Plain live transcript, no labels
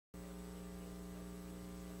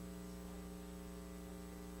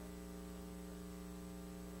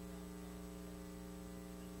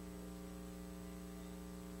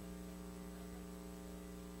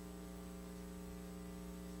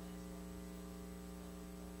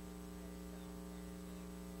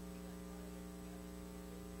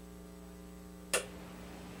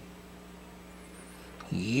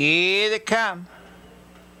Here they come.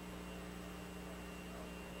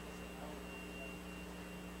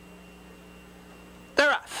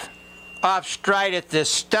 They're off. Off stride at the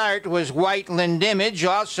start was Whiteland Image,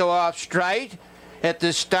 also off stride. At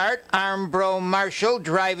the start, Armbro Marshall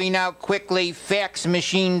driving out quickly, Fax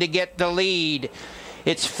Machine to get the lead.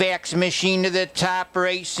 It's Fax Machine to the top,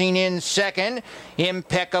 racing in second.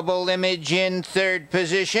 Impeccable Image in third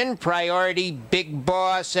position. Priority Big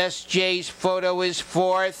Boss SJ's Photo is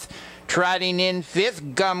fourth. Trotting in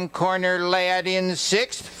fifth, Gum Corner Lad in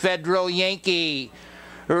sixth. Federal Yankee.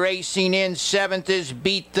 Racing in seventh is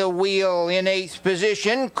Beat the Wheel in eighth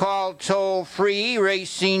position. Call Toll Free.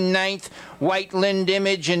 Racing ninth, Whiteland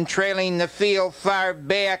Image, and trailing the field far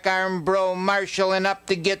back, Armbro Marshall, and up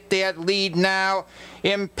to get that lead now.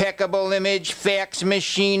 Impeccable Image. Fax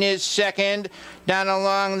Machine is second. Down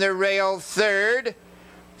along the rail third.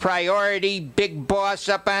 Priority Big Boss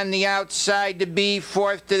up on the outside to be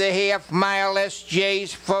fourth to the half mile.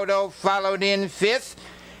 SJ's Photo followed in fifth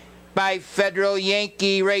by Federal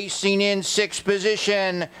Yankee, racing in sixth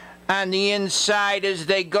position. On the inside as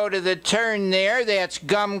they go to the turn there, that's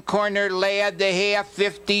Gum Corner Lad, the half,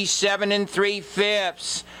 57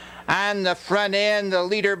 3/5. On the front end, the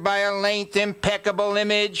leader by a length, Impeccable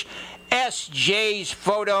Image. SJ's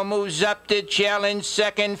Photo moves up to challenge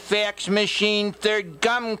second. Fax Machine third.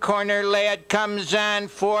 Gum Corner Lad comes on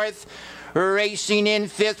fourth. Racing in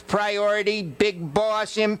fifth, Priority Big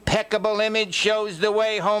Boss. Impeccable Image shows the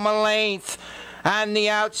way home a length. On the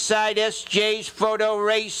outside, SJ's Photo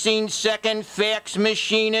racing second. Fax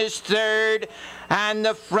Machine is third. On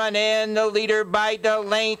the front end, the leader by the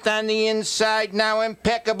length. On the inside now,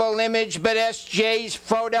 Impeccable Image, but SJ's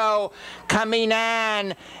Photo coming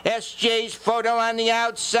on. SJ's Photo on the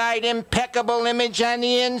outside, Impeccable Image on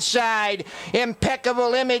the inside.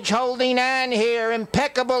 Impeccable Image holding on here.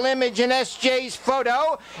 Impeccable Image and SJ's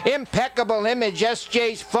Photo. Impeccable Image,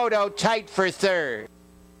 SJ's Photo tight for third.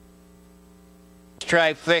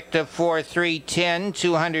 Trifecta 4-3-10,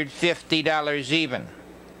 $250 even.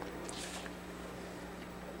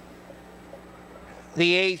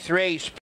 The eighth race.